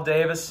 Is it Al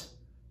Davis?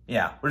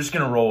 Yeah, we're just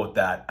going to roll with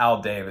that.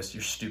 Al Davis,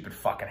 your stupid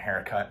fucking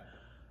haircut.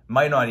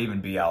 Might not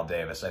even be Al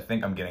Davis. I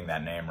think I'm getting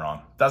that name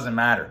wrong. Doesn't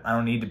matter. I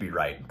don't need to be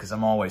right because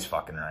I'm always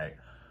fucking right.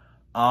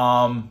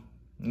 I'm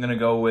going to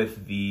go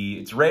with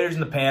it's Raiders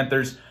and the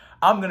Panthers.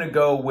 I'm going to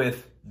go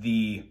with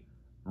the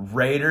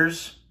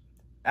Raiders.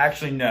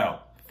 Actually, no.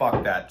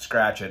 Fuck that.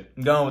 Scratch it.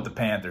 I'm going with the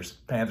Panthers.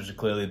 Panthers are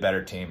clearly the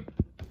better team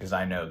because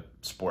I know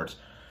sports.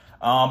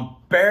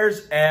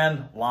 Bears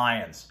and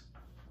Lions.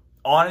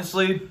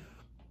 Honestly,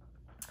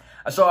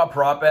 I saw a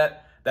prop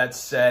bet that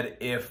said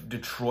if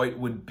Detroit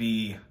would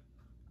be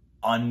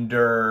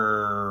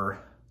under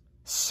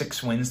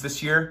 6 wins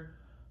this year.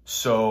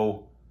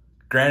 So,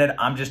 granted,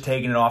 I'm just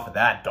taking it off of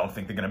that. Don't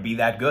think they're going to be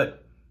that good.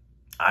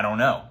 I don't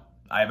know.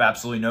 I have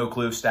absolutely no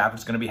clue if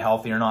Stafford's going to be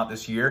healthy or not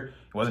this year.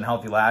 He wasn't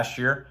healthy last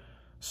year.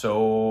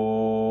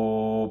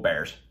 So,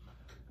 Bears.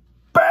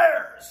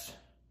 Bears!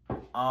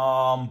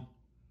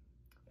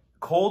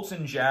 Colts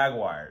and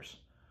Jaguars.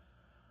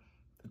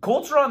 The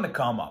Colts are on the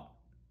come up.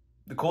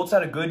 The Colts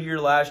had a good year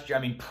last year.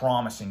 I mean,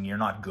 promising year,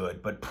 not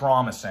good, but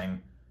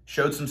promising.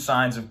 Showed some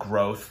signs of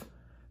growth.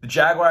 The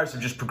Jaguars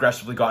have just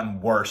progressively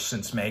gotten worse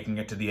since making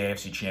it to the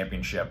AFC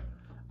Championship.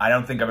 I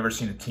don't think I've ever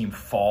seen a team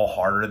fall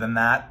harder than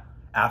that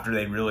after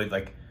they really,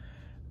 like...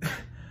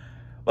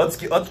 Let's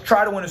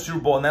try to win a Super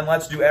Bowl, and then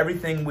let's do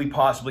everything we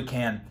possibly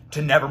can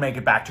to never make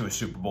it back to a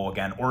Super Bowl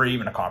again or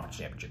even a conference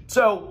championship.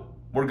 So,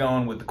 we're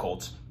going with the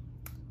Colts.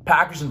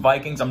 Packers and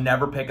Vikings, I'm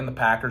never picking the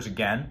Packers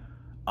again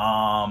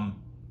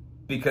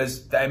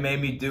because they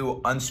made me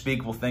do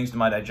unspeakable things to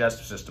my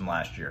digestive system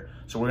last year.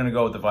 So, we're going to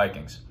go with the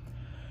Vikings.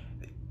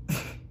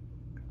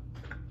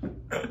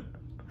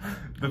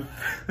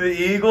 The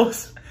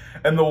Eagles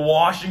and the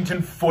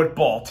Washington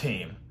football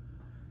team.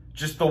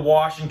 Just the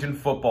Washington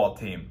football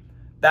team.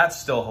 That's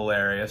still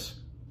hilarious.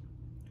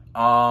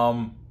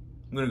 I'm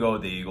going to go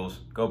with the Eagles.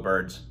 Go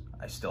Birds.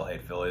 I still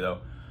hate Philly,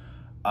 though.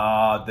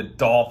 The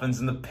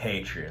Dolphins and the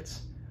Patriots.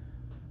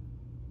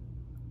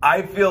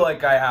 I feel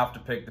like I have to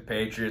pick the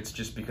Patriots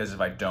just because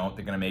if I don't,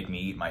 they're going to make me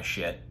eat my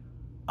shit.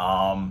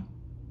 But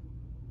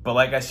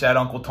like I said,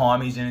 Uncle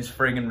Tommy's in his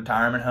friggin'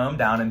 retirement home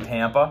down in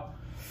Tampa.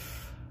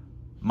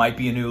 Might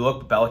be a new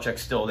look, but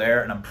Belichick's still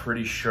there, and I'm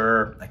pretty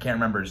sure, I can't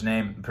remember his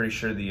name, I'm pretty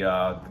sure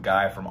the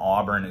guy from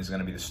Auburn is going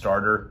to be the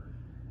starter.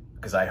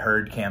 Because I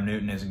heard Cam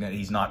Newton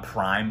he's not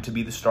primed to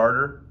be the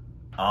starter.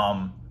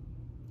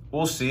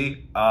 We'll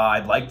see.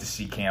 I'd like to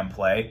see Cam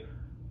play.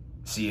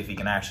 See if he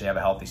can actually have a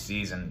healthy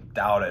season.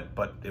 Doubt it,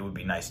 but it would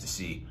be nice to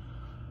see.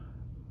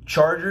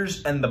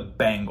 Chargers and the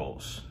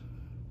Bengals.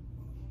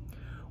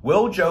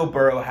 Will Joe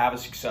Burrow have a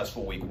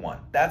successful week 1?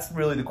 That's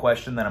really the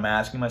question that I'm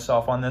asking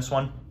myself on this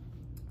one.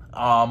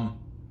 I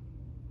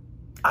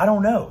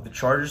don't know. The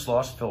Chargers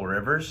lost Phil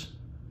Rivers.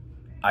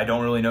 I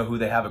don't really know who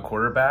they have at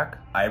quarterback.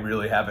 I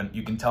really haven't.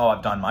 You can tell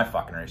I've done my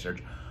fucking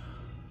research.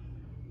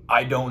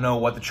 I don't know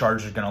what the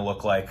Chargers are going to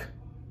look like.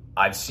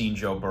 I've seen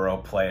Joe Burrow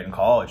play in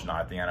college,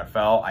 not at the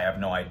NFL. I have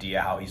no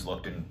idea how he's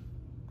looked in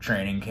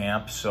training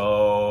camp.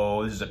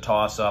 So this is a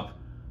toss-up.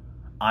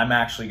 I'm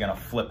actually going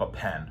to flip a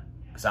pen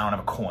because I don't have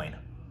a coin.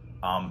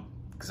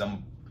 Because I'm a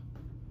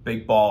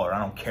big baller. I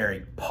don't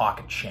carry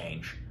pocket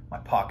change. My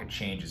pocket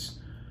change is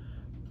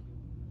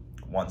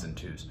ones and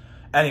twos.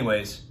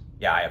 Anyways,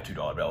 yeah, I have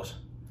 $2 bills.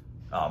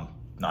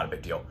 Not a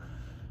big deal.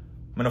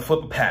 I'm going to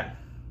flip a pen.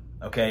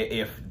 Okay,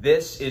 if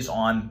this is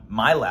on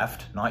my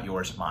left, not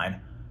yours,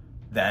 mine,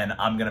 then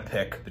I'm going to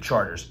pick the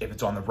Chargers. If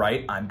it's on the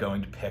right, I'm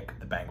going to pick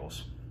the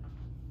Bengals.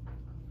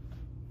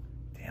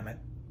 Damn it.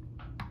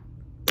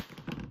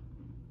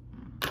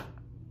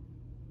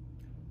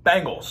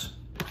 Bengals.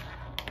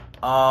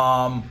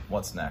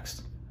 What's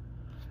next?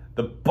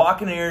 The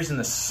Buccaneers and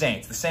the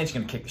Saints. The Saints are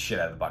going to kick the shit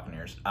out of the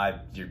Buccaneers.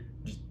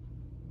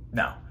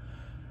 No.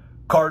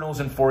 Cardinals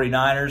and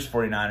 49ers.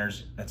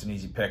 49ers, that's an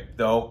easy pick.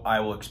 Though I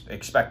will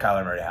expect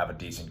Kyler Murray to have a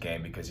decent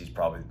game because he's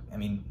probably,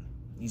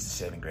 he's the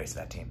saving grace of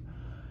that team.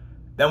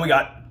 Then we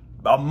got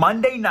a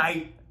Monday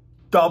night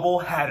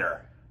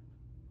doubleheader.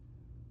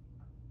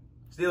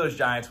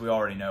 Steelers-Giants, we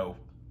already know.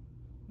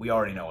 We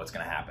already know what's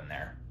going to happen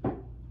there.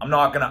 I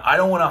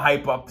don't want to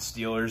hype up the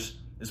Steelers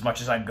as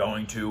much as I'm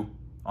going to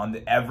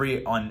on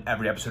every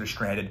episode of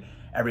Stranded,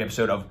 every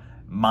episode of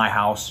My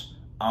House.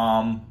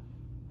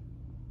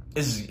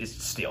 It's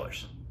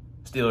Steelers.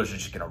 Steelers are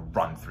just going to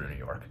run through New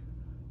York.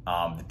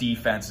 The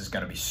defense is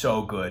going to be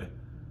so good.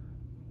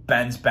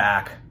 Ben's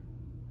back.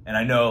 And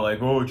I know,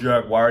 oh,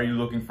 Jack, why are you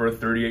looking for a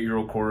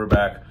 38-year-old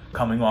quarterback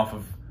coming off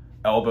of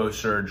elbow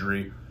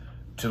surgery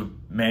to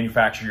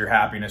manufacture your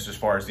happiness as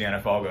far as the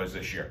NFL goes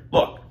this year?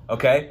 Look,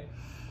 okay?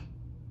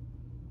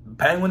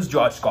 Penguins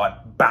just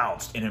got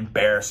bounced in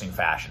embarrassing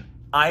fashion.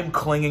 I'm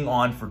clinging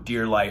on for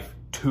dear life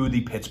to the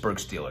Pittsburgh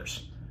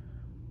Steelers.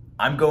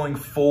 I'm going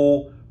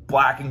full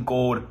black and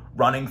gold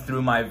running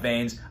through my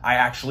veins. I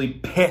actually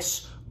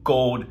piss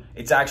gold.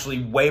 It's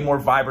actually way more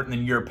vibrant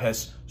than your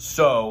piss.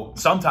 So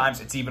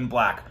sometimes it's even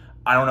black.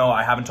 I don't know.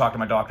 I haven't talked to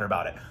my doctor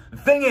about it. The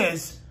thing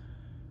is,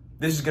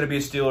 this is going to be a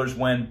Steelers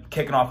win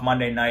kicking off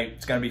Monday night.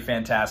 It's going to be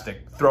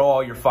fantastic. Throw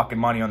all your fucking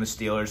money on the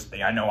Steelers.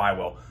 I know I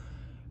will.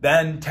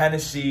 Then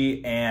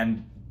Tennessee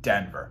and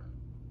Denver.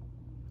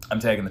 I'm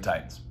taking the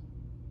Titans.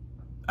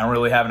 I don't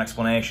really have an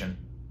explanation.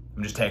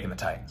 I'm just taking the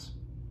Titans.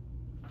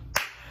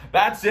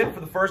 That's it for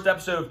the first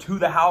episode of To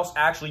the House,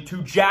 actually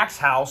to Jack's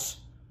house.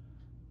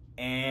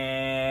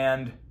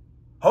 And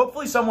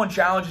hopefully someone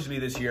challenges me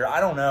this year. I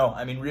don't know.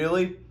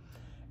 Really,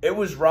 it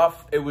was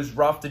rough. It was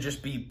rough to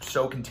just be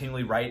so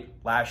continually right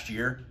last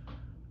year.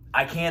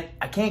 I can't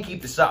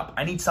keep this up.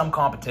 I need some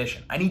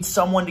competition. I need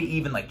someone to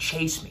even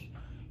chase me.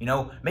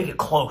 Make it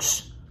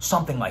close.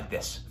 Something like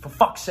this. For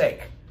fuck's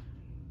sake.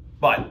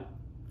 But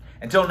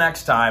until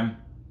next time.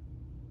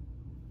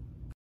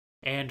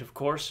 And of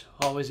course,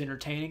 always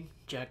entertaining,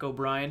 Jack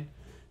O'Brien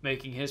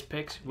making his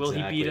picks. Will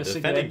he beat us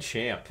Defending again?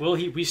 champ. Will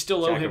he? We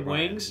still owe him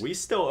O'Brien. wings. We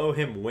still owe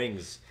him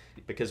wings.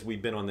 because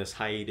we've been on this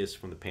hiatus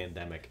from the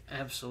pandemic.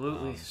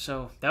 Absolutely.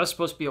 So that was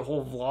supposed to be a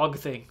whole vlog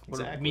thing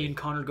where Exactly. me and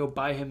Connor go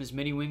buy him as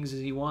many wings as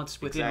he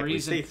wants within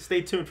reason.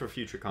 Stay tuned for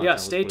future content. Yeah,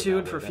 Let's stay put it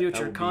tuned that for way.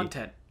 future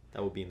content.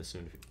 That will be in the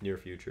near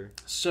future.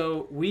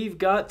 So we've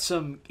got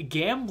some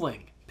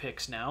gambling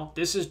picks now.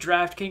 This is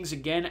DraftKings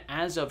again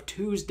as of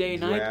Tuesday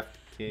night. DraftKings.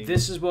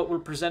 This is what we're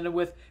presented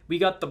with. We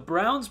got the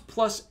Browns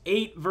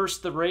 +8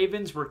 versus the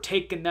Ravens. We're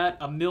taking that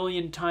a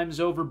million times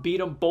over. Beat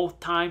them both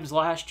times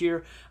last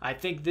year. I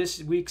think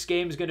this week's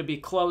game is going to be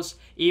close.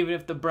 Even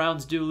if the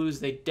Browns do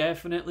lose, they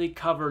definitely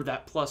cover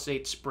that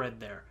 +8 spread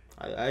there.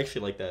 I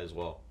actually like that as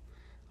well.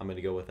 I'm going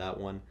to go with that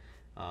one.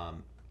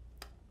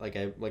 Like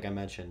I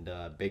mentioned,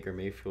 Baker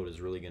Mayfield is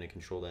really going to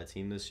control that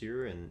team this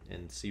year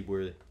and see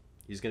where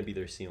he's going to be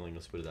their ceiling.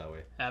 Let's put it that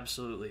way.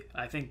 Absolutely.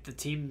 I think the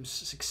team's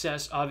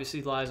success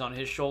obviously lies on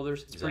his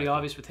shoulders. It's pretty Exactly.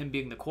 obvious with him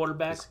being the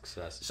quarterback. His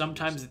success is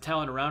Sometimes the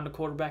talent around a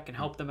quarterback can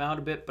help them out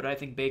a bit, but I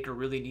think Baker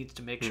really needs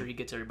to make sure he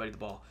gets everybody the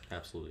ball.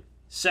 Absolutely.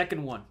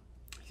 Second one,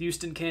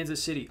 Houston,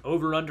 Kansas City,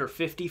 over under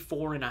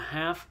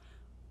 54.5.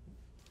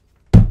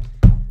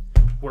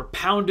 We're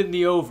pounding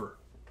the over.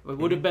 It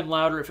would have been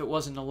louder if it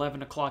wasn't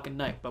 11 o'clock at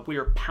night, but we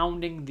are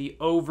pounding the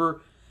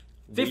over.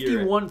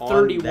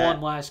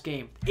 51-31 last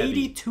game. heavy.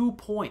 82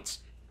 points.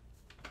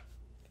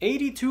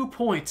 82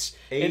 points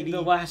in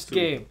the last 82.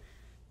 game.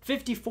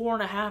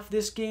 54.5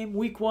 this game.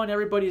 Week 1,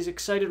 everybody's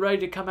excited, ready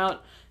to come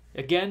out.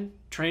 Again,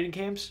 training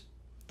camps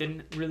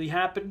didn't really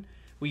happen.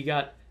 We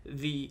got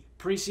the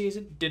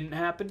preseason, didn't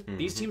happen.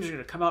 These teams are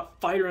going to come out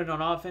firing on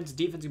offense.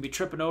 Defense going to be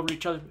tripping over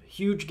each other.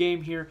 Huge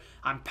game here.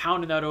 I'm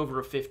pounding that over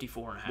a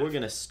 54.5. We're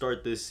going to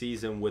start this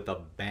season with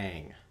a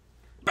bang.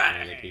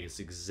 Bang! I think it's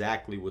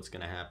exactly what's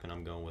going to happen.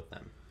 I'm going with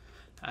them.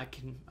 I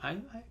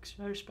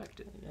respect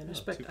it. I know,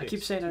 Respect it. two I keep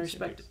picks, saying I two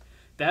respect picks. it.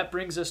 That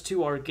brings us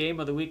to our game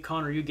of the week.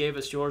 Connor, you gave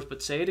us yours,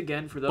 but say it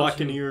again for those who...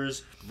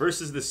 Buccaneers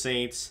versus the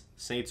Saints.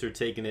 Saints are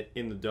taking it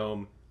in the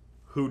dome.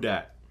 Who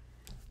dat?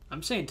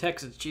 I'm saying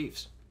Texans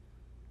Chiefs.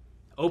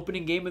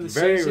 Opening game of the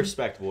Very season.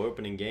 respectable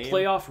opening game.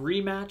 Playoff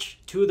rematch.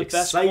 Two of the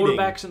Exciting best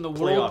quarterbacks in the playoff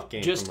world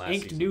game just from last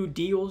inked season. new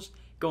deals.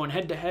 Going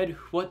head to head.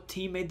 What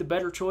team made the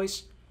better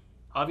choice?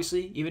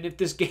 Obviously, even if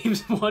this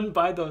game's won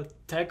by the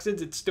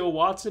Texans, it's still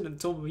Watson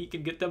until he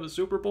can get them a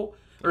Super Bowl.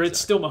 Or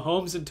it's still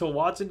Mahomes until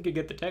Watson can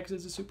get the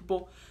Texans a Super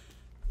Bowl.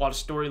 A lot of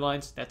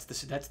storylines. That's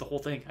the whole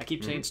thing. I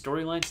keep saying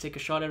storylines. Take a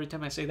shot every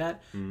time I say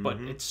that.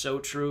 But it's so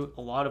true.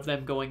 A lot of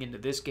them going into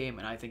this game,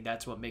 and I think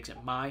that's what makes it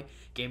my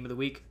game of the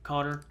week.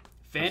 Connor,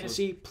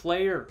 fantasy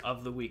player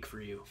of the week for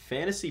you.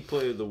 Fantasy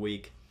player of the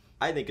week,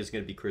 I think, is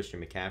going to be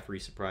Christian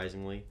McCaffrey,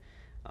 surprisingly.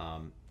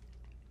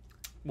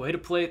 Way to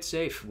play it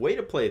safe. Way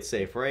to play it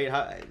safe,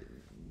 right?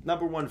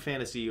 Number one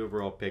fantasy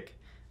overall pick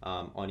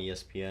on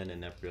ESPN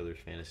and every other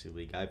fantasy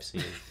league I've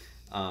seen.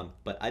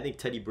 But I think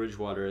Teddy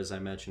Bridgewater, as I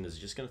mentioned, is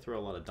just going to throw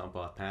a lot of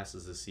dump-off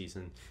passes this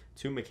season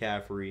to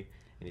McCaffrey,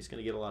 and he's going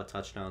to get a lot of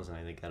touchdowns, and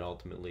I think that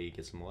ultimately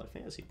gets him a lot of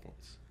fantasy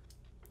points.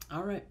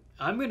 All right,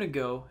 I'm gonna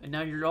go, and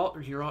now you're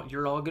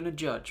all gonna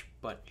judge.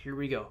 But here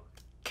we go.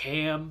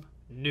 Cam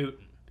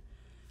Newton,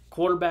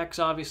 quarterbacks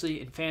obviously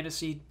in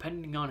fantasy,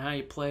 depending on how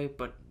you play,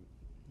 but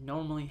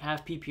normally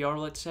half PPR,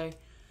 let's say.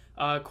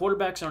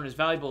 Quarterbacks aren't as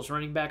valuable as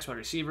running backs, wide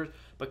receivers,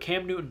 but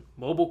Cam Newton,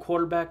 mobile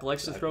quarterback,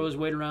 likes to throw his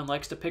weight around,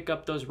 likes to pick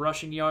up those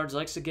rushing yards,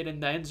 likes to get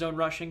in the end zone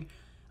rushing.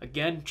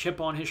 Again, chip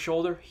on his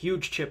shoulder,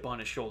 huge chip on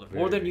his shoulder.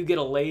 More than you get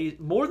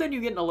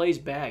in a Lay's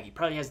bag. He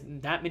probably has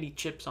that many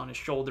chips on his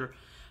shoulder.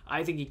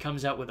 I think he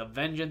comes out with a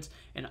vengeance,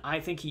 and I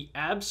think he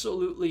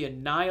absolutely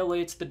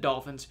annihilates the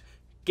Dolphins.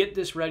 Get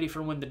this ready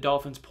for when the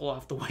Dolphins pull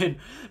off the win.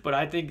 But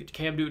I think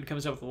Cam Newton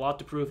comes out with a lot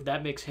to prove.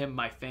 That makes him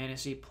my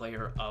fantasy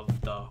player of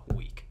the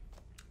week.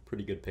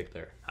 Pretty good pick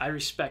there. I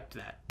respect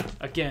that.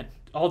 Again,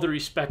 all the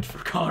respect for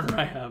Connor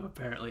I have,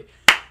 apparently.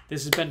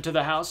 This has been To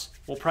The House.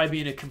 We'll probably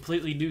be in a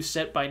completely new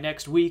set by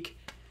next week.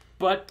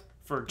 But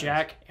for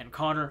Jack and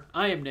Connor,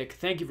 I am Nick.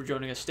 Thank you for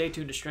joining us. Stay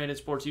tuned to Stranded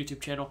Sports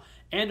YouTube channel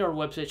and our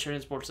website,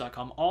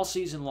 strandedsports.com, all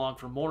season long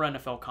for more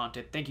NFL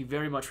content. Thank you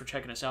very much for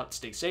checking us out.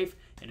 Stay safe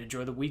and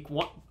enjoy enjoy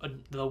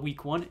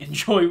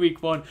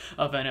week one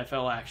of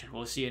NFL action.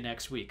 We'll see you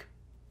next week.